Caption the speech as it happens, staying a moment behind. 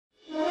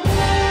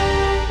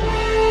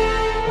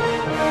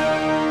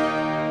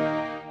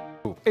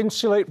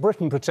Insulate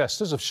Britain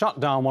protesters have shut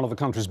down one of the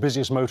country's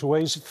busiest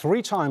motorways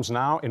 3 times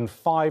now in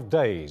 5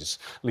 days,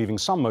 leaving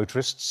some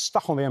motorists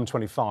stuck on the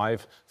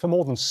M25 for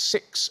more than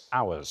 6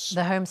 hours.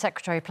 The Home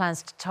Secretary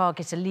plans to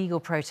target illegal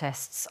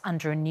protests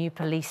under a new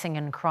policing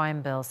and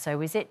crime bill.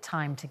 So is it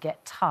time to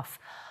get tough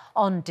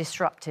on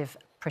disruptive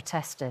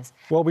protesters?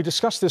 Well, we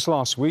discussed this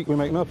last week. We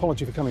make no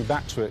apology for coming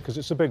back to it because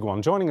it's a big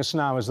one. Joining us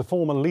now is the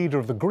former leader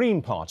of the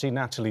Green Party,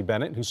 Natalie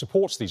Bennett, who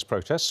supports these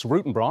protests,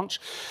 Root and Branch,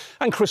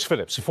 and Chris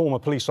Phillips, a former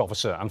police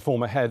officer and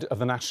former head of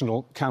the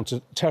National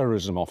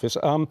Counter-Terrorism Office.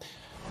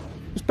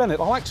 Ms Bennett,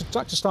 I'd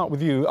like to start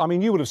with you. I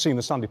mean, you would have seen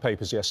the Sunday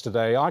papers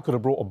yesterday. I could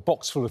have brought a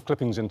box full of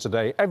clippings in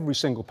today. Every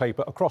single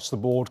paper across the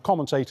board,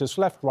 commentators,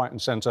 left, right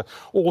and centre,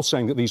 all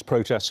saying that these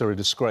protests are a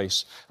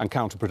disgrace and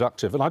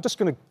counterproductive. And I'm just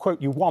going to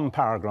quote you one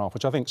paragraph,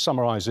 which I think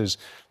summarises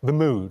the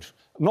mood,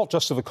 not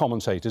just of the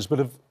commentators, but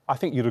of, I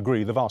think you'd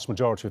agree, the vast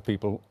majority of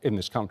people in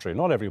this country.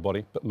 Not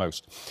everybody, but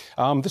most.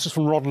 This is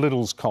from Rod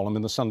Liddell's column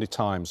in the Sunday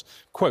Times.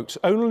 Quote,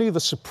 "Only the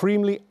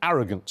supremely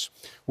arrogant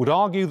would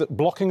argue that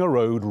blocking a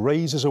road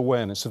raises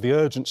awareness of the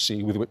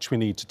urgency with which we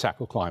need to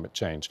tackle climate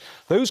change.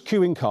 Those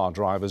queuing car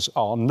drivers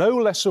are no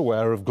less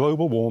aware of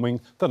global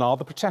warming than are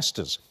the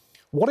protesters.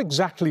 What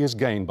exactly is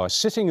gained by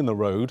sitting in the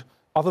road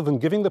other than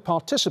giving the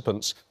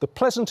participants the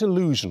pleasant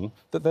illusion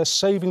that they're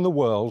saving the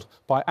world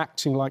by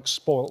acting like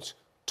spoilt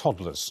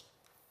toddlers?"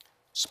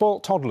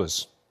 Spoilt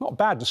toddlers. Not a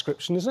bad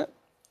description, is it?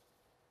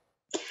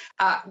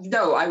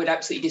 No, I would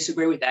absolutely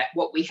disagree with that.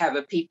 What we have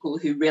are people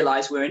who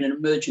realise we're in an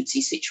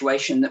emergency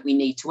situation that we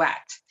need to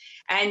act.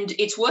 And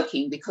it's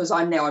working because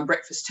I'm now on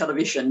breakfast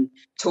television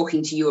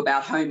talking to you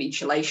about home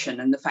insulation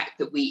and the fact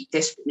that we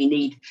desperately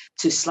need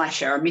to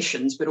slash our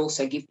emissions, but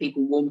also give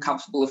people warm,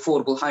 comfortable,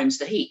 affordable homes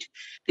to heat.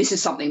 This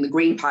is something the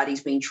Green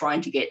Party's been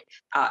trying to get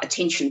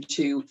attention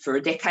to for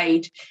a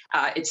decade.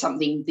 It's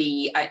something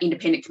the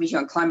Independent Committee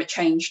on Climate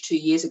Change 2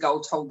 years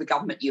ago told the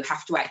government you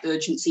have to act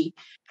urgently.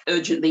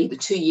 The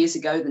 2 years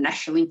ago, the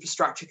National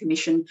Infrastructure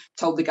Commission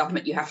told the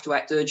government you have to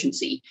act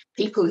urgently.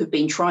 People have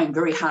been trying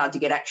very hard to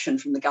get action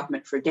from the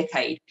government for a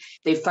decade.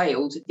 They've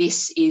failed.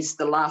 This is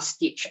the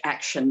last-ditch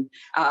action,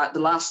 the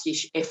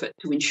last-ditch effort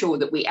to ensure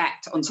that we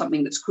act on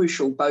something that's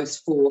crucial both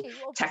for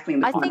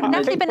tackling the climate. I think,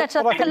 Natalie Bennett,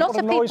 I think a lot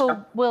of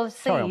people will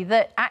see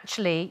that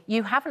actually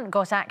you haven't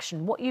got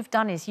action. What you've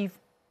done is you've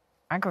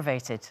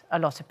aggravated a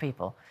lot of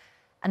people.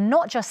 And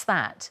not just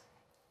that,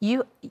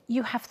 you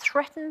have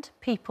threatened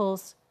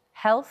people's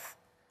health,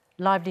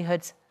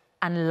 livelihoods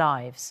and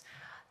lives.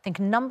 I think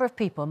a number of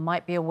people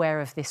might be aware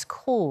of this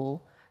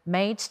call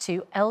made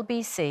to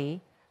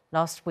LBC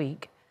last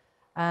week,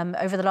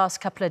 over the last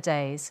couple of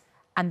days,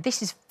 and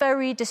this is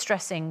very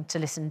distressing to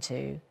listen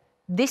to.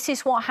 This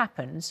is what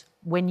happens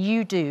when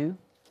you do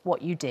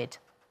what you did.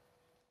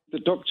 The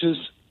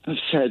doctors have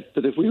said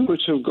that if we were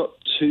to have got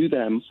to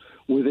them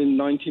within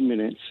 90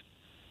 minutes,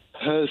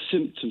 her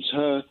symptoms,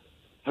 her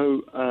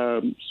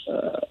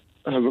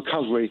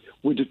recovery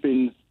would have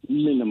been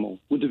minimal,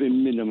 would have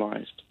been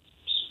minimised.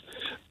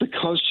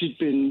 Because she'd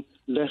been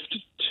left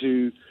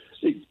to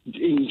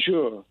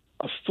endure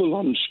a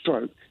full-on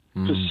stroke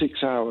for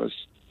 6 hours,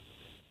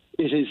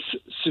 it is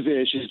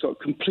severe. She's got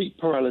complete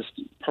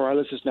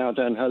paralysis now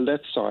down her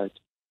left side.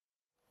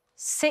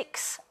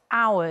 6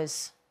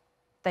 hours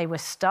they were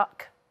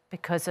stuck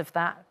because of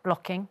that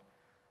blocking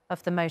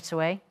of the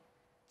motorway.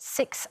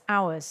 6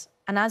 hours.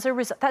 And as a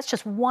result, that's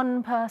just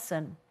one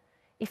person.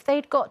 If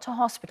they'd got to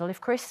hospital, if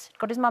Chris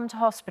got his mum to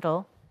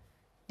hospital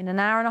in an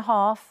hour and a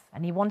half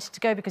and he wanted to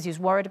go because he was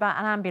worried about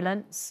an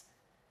ambulance,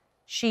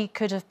 she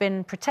could have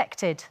been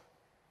protected.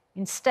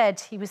 Instead,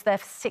 he was there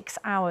for 6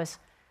 hours.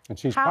 And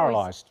she's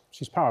paralysed.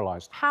 She's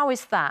paralysed. How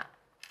is that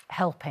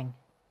helping?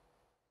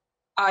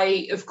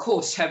 I, of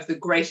course, have the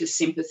greatest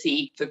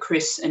sympathy for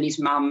Chris and his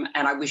mum,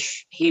 and I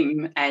wish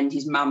him and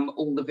his mum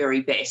all the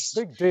very best.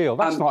 Big deal.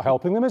 That's not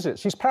helping them, is it?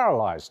 She's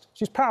paralysed.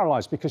 She's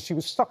paralysed because she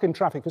was stuck in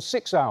traffic for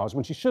 6 hours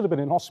when she should have been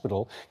in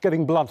hospital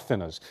getting blood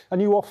thinners.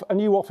 And you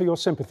offer your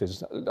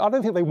sympathies. I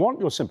don't think they want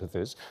your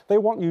sympathies. They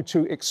want you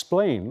to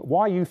explain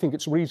why you think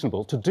it's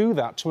reasonable to do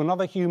that to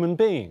another human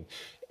being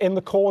in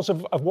the cause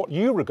of what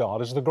you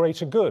regard as the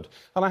greater good.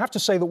 And I have to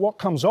say that what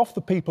comes off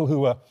the people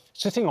who are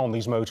sitting on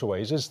these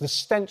motorways is the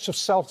stench of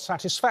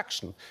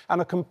self-satisfaction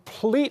and a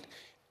complete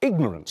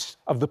ignorance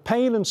of the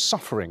pain and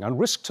suffering and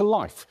risk to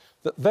life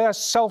that their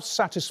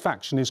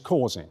self-satisfaction is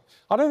causing.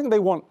 I don't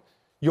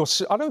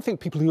think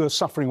people who are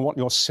suffering want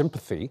your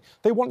sympathy.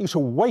 They want you to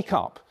wake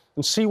up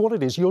and see what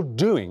it is you're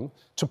doing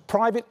to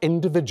private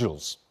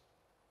individuals.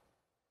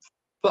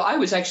 Well, I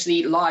was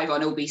actually live on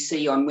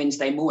LBC on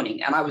Wednesday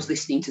morning and I was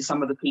listening to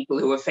some of the people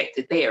who were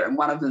affected there, and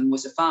one of them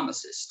was a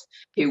pharmacist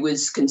who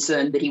was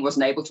concerned that he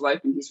wasn't able to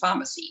open his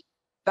pharmacy.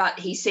 But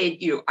he said,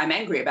 I'm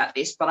angry about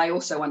this, but I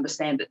also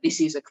understand that this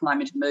is a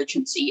climate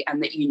emergency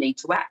and that you need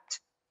to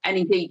act. And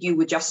indeed, you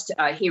were just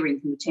hearing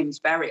from the Thames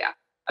Barrier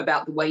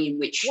about the way in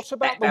which... What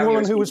about the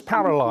woman who was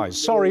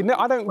paralysed? Sorry, no,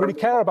 I don't really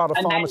care about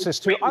a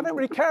pharmacist who... I don't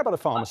really care about a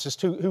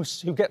pharmacist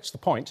who gets the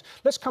point.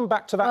 Let's come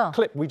back to that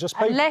clip we just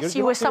played. Unless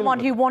you were someone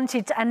who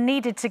wanted and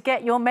needed to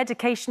get your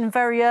medication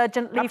very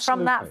urgently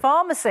from that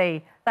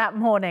pharmacy that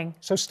morning.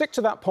 So stick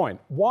to that point.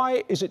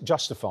 Why is it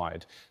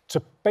justified to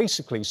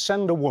basically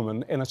send a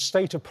woman in a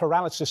state of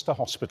paralysis to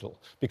hospital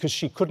because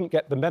she couldn't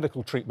get the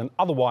medical treatment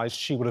otherwise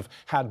she would have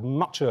had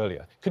much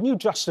earlier? Can you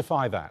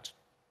justify that?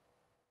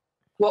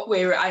 What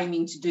we're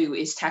aiming to do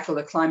is tackle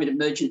a climate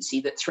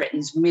emergency that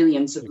threatens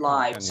millions of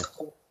lives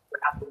all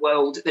throughout the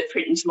world, that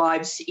threatens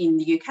lives in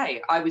the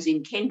UK. I was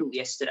in Kendal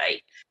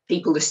yesterday.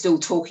 People are still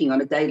talking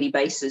on a daily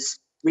basis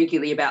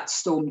regularly about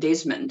Storm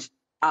Desmond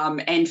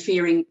and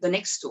fearing the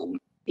next storm.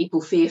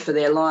 People fear for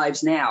their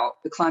lives now.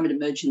 The climate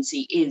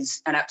emergency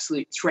is an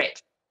absolute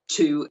threat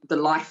to the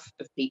life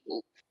of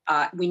people.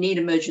 We need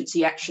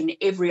emergency action.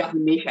 Every other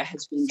measure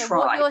has been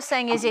tried. What you're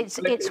saying is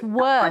it's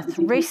worth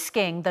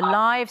risking the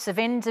lives of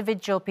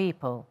individual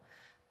people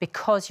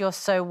because you're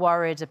so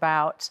worried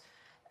about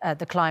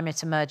the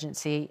climate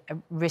emergency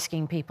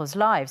risking people's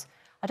lives.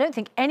 I don't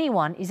think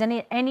anyone is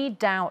in any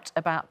doubt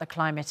about the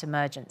climate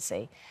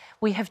emergency.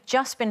 We have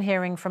just been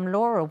hearing from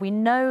Laura. We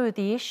know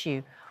the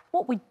issue.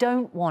 What we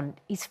don't want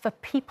is for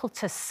people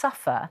to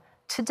suffer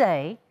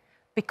today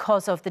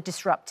because of the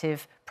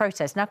disruptive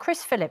protest. Now,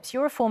 Chris Phillips,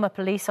 you're a former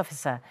police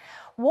officer.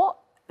 What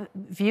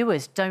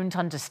viewers don't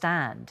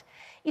understand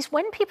is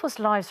when people's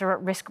lives are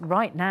at risk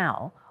right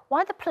now,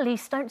 why the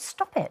police don't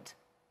stop it.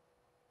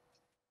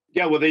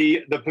 Yeah, well,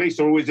 the police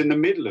are always in the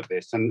middle of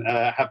this and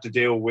have to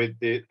deal with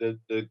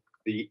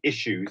the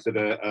issues that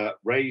are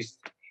raised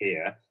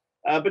here.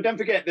 But don't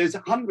forget, there's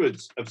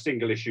hundreds of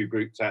single-issue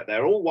groups out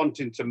there, all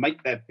wanting to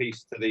make their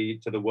piece to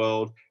the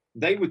world.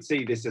 They would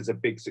see this as a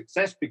big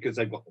success because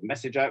they've got the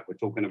message out. We're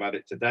talking about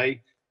it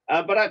today.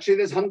 But actually,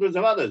 there's hundreds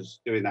of others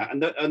doing that.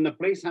 And the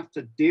police have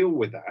to deal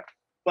with that.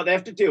 But they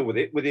have to deal with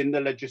it within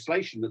the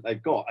legislation that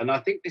they've got. And I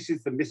think this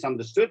is the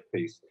misunderstood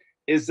piece,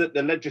 is that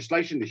the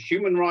legislation, the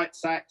Human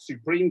Rights Act,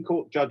 Supreme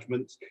Court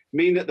judgments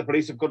mean that the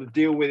police have got to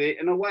deal with it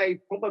in a way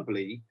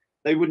probably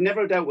they would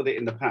never have dealt with it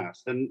in the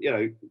past. And, you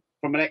know,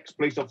 from an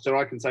ex-police officer,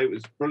 I can say it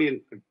was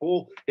brilliant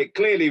before. It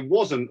clearly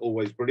wasn't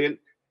always brilliant.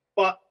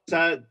 But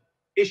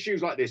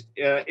issues like this,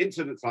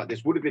 incidents like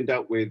this would have been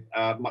dealt with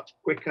much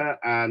quicker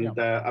and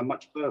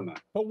much firmer.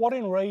 But what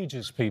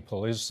enrages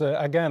people is,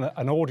 again,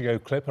 an audio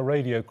clip, a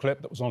radio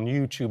clip that was on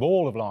YouTube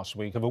all of last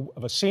week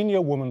of a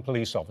senior woman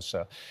police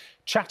officer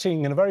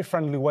chatting in a very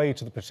friendly way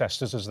to the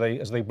protesters as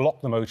they block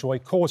the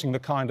motorway, causing the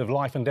kind of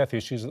life and death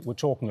issues that we're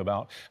talking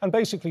about, and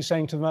basically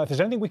saying to them, if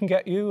there's anything we can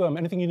get you,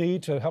 anything you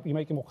need to help you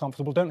make you more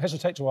comfortable, don't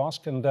hesitate to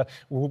ask, and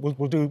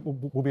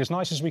we'll be as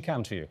nice as we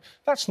can to you.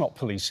 That's not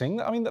policing.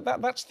 I mean,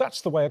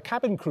 that's the way a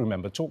cabin crew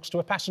member talks to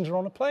a passenger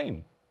on a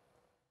plane.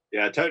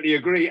 Yeah, I totally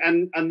agree.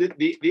 And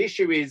the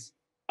issue is,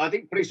 I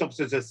think police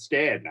officers are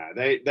scared now.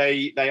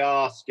 They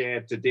are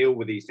scared to deal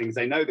with these things.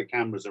 They know the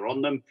cameras are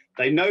on them.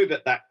 They know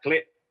that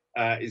clip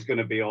is going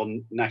to be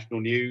on national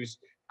news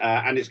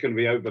and it's going to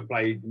be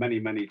overplayed many,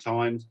 many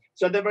times.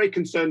 So they're very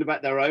concerned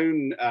about their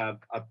own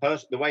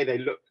the way they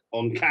look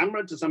on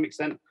camera to some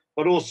extent,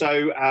 but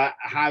also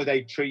how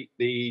they treat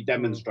the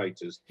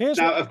demonstrators.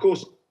 Of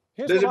course,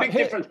 there's a big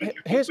difference.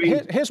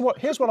 Here's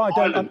what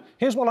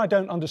I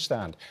don't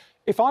understand.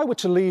 If I were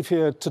to leave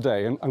here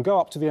today and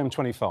go up to the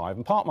M25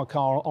 and park my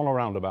car on a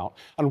roundabout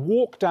and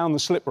walk down the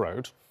slip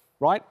road,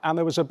 right, and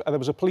there was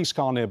a police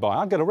car nearby,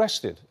 I'd get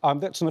arrested.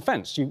 That's an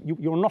offence.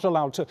 You're not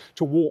allowed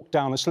to walk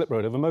down a slip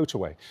road of a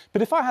motorway.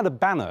 But if I had a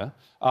banner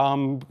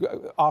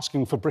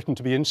asking for Britain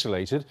to be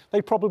insulated,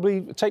 they'd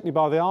probably take me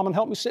by the arm and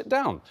help me sit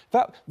down.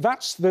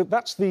 That's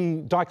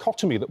the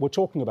dichotomy that we're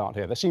talking about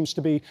here. There seems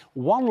to be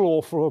one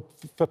law for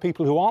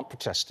people who aren't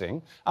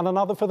protesting and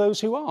another for those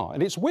who are,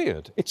 and it's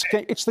weird. It's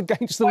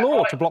against the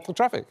law to block the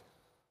traffic.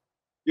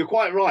 You're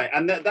quite right,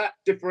 and that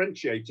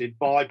differentiated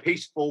by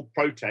peaceful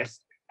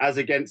protest as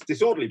against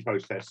disorderly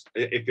protests,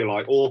 if you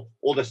like, or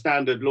the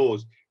standard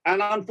laws. And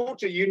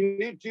unfortunately, you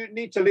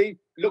need to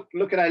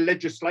look at our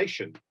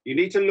legislation. You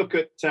need to look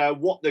at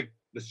what the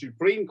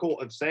Supreme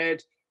Court have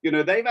said. You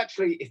know, they've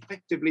actually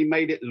effectively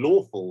made it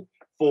lawful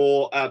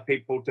for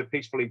people to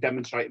peacefully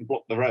demonstrate and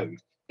block the road.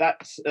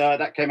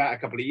 That came out a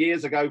couple of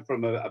years ago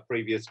from a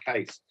previous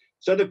case.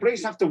 So the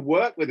police have to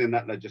work within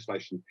that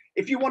legislation.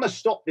 If you want to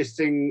stop this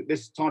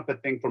type of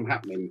thing from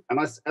happening,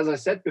 and as I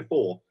said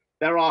before,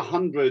 there are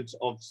hundreds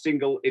of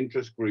single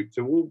interest groups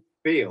who all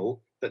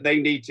feel that they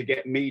need to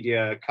get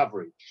media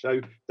coverage.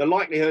 So the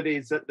likelihood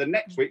is that the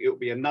next week it will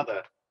be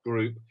another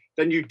group.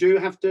 Then you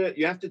have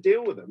to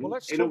deal with them. Well,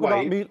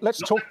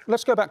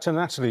 let's go back to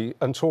Natalie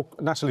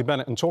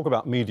Bennett and talk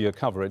about media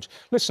coverage.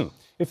 Listen,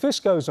 if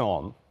this goes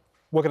on,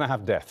 we're going to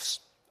have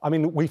deaths. I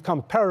mean, we've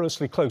come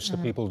perilously close to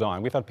people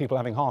dying. We've had people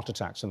having heart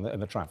attacks in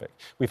the traffic.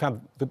 We've had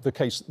the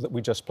case that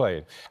we just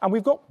played. And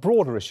we've got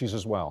broader issues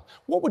as well.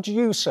 What would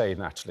you say,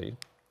 Natalie?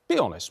 Be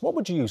honest, what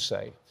would you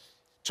say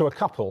to a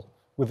couple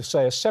with,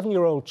 say, a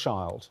 7-year-old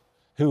child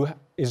who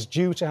is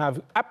due to have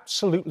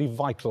absolutely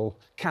vital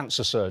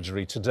cancer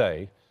surgery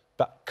today,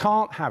 but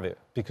can't have it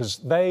because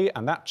they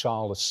and that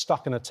child are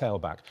stuck in a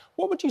tailback.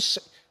 What would you say,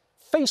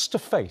 face to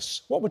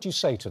face, what would you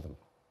say to them?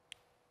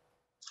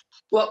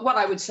 Well, what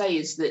I would say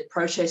is that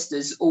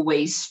protesters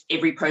always,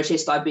 every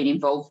protest I've been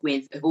involved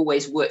with, have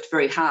always worked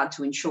very hard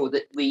to ensure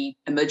that the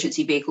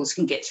emergency vehicles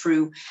can get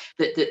through,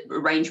 that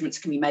arrangements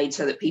can be made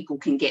so that people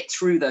can get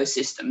through those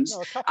systems.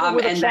 No, a couple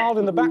with a child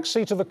in the back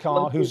seat of the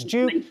car who's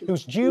due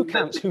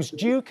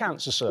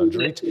cancer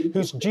surgery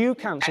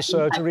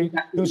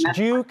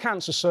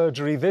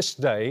this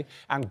day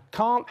and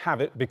can't have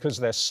it because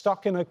they're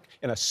stuck in a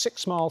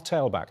 6-mile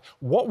tailback.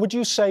 What would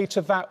you say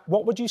to that?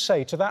 What would you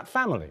say to that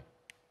family?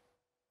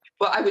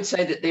 Well, I would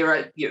say that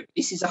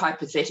this is a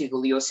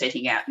hypothetical you're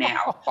setting out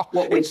now.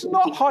 It's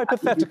not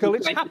hypothetical,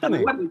 it's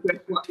happening.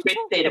 What Chris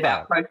said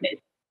about protest,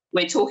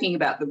 we're talking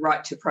about the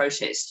right to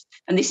protest.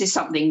 And this is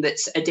something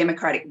that's a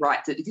democratic right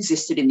that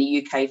existed in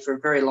the UK for a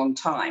very long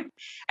time.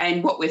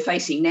 And what we're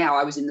facing now,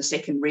 I was in the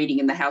second reading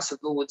in the House of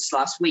Lords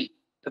last week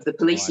of the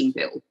policing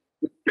bill,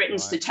 which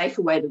threatens to take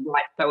away the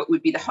right. So it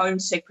would be the Home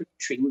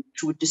Secretary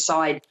which would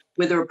decide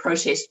whether a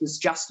protest was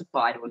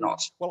justified or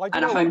not. Well,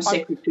 and a Home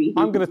Secretary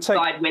would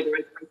decide whether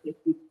a protest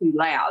was too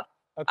loud.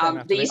 Okay,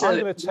 Natalie, I'm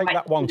going to take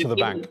that one to the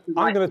bank.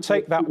 I'm going to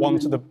take that one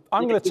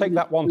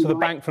to the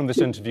bank from this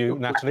interview,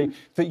 Natalie,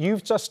 that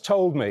you've just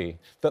told me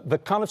that the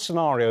kind of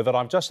scenario that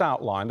I've just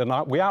outlined, and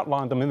we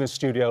outlined them in this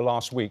studio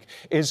last week,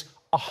 is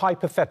a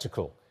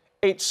hypothetical.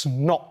 It's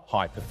not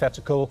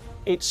hypothetical,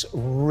 it's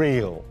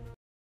real.